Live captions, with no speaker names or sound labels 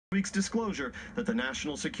Week's disclosure that the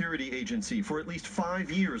National Security Agency, for at least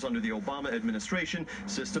 5 years under the Obama administration,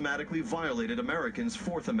 systematically violated Americans'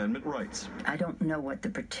 Fourth Amendment rights. I don't know what the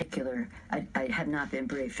particular, I have not been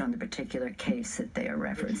briefed on the particular case that they are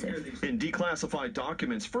referencing. In declassified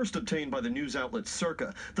documents first obtained by the news outlet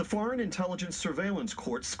Circa, the Foreign Intelligence Surveillance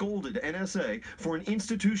Court scolded NSA for an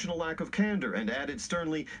institutional lack of candor and added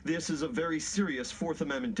sternly, this is a very serious Fourth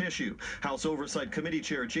Amendment issue. House Oversight Committee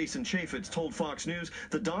Chair Jason Chaffetz told Fox News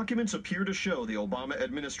the documents appear to show the Obama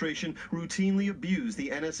administration routinely abused the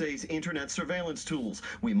NSA's internet surveillance tools.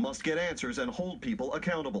 We must get answers and hold people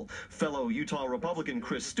accountable. Fellow Utah Republican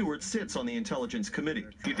Chris Stewart sits on the Intelligence Committee.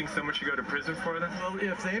 Do you think someone should go to prison for this? Well,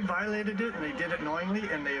 if they violated it and they did it knowingly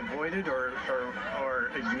and they avoided or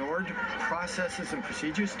ignored processes and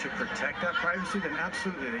procedures to protect that privacy, then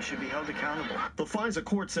absolutely they should be held accountable. The FISA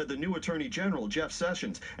court said the new Attorney General, Jeff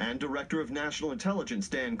Sessions, and Director of National Intelligence,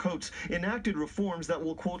 Dan Coates, enacted reforms that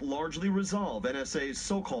will, quote, largely resolve NSA's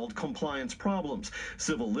so-called compliance problems.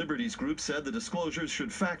 Civil liberties groups said the disclosures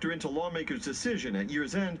should factor into lawmakers' decision at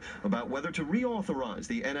year's end about whether to reauthorize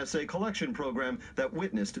the NSA collection program that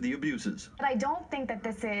witnessed the abuses. But I don't think that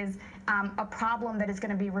this is a problem that is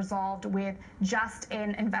going to be resolved with just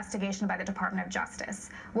an investigation by the Department of Justice.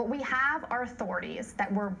 What we have are authorities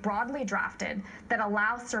that were broadly drafted that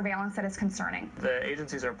allow surveillance that is concerning. The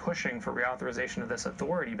agencies are pushing for reauthorization of this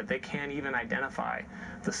authority, but they can't even identify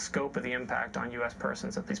the scope of the impact on U.S.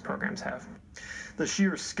 persons that these programs have. The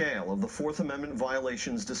sheer scale of the Fourth Amendment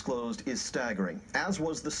violations disclosed is staggering, as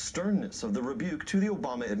was the sternness of the rebuke to the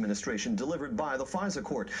Obama administration delivered by the FISA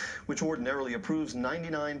court, which ordinarily approves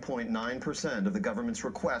 99.9% of the government's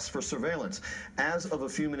requests for surveillance. As of a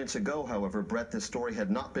few minutes ago, however, Brett, this story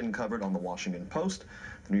had not been covered on the Washington Post,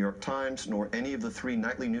 the New York Times, nor any of the 3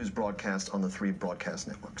 nightly news broadcasts on the 3 broadcast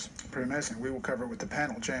networks. Pretty amazing. We will cover it with the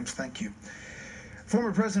panel. James, thank you.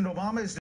 Former President Obama is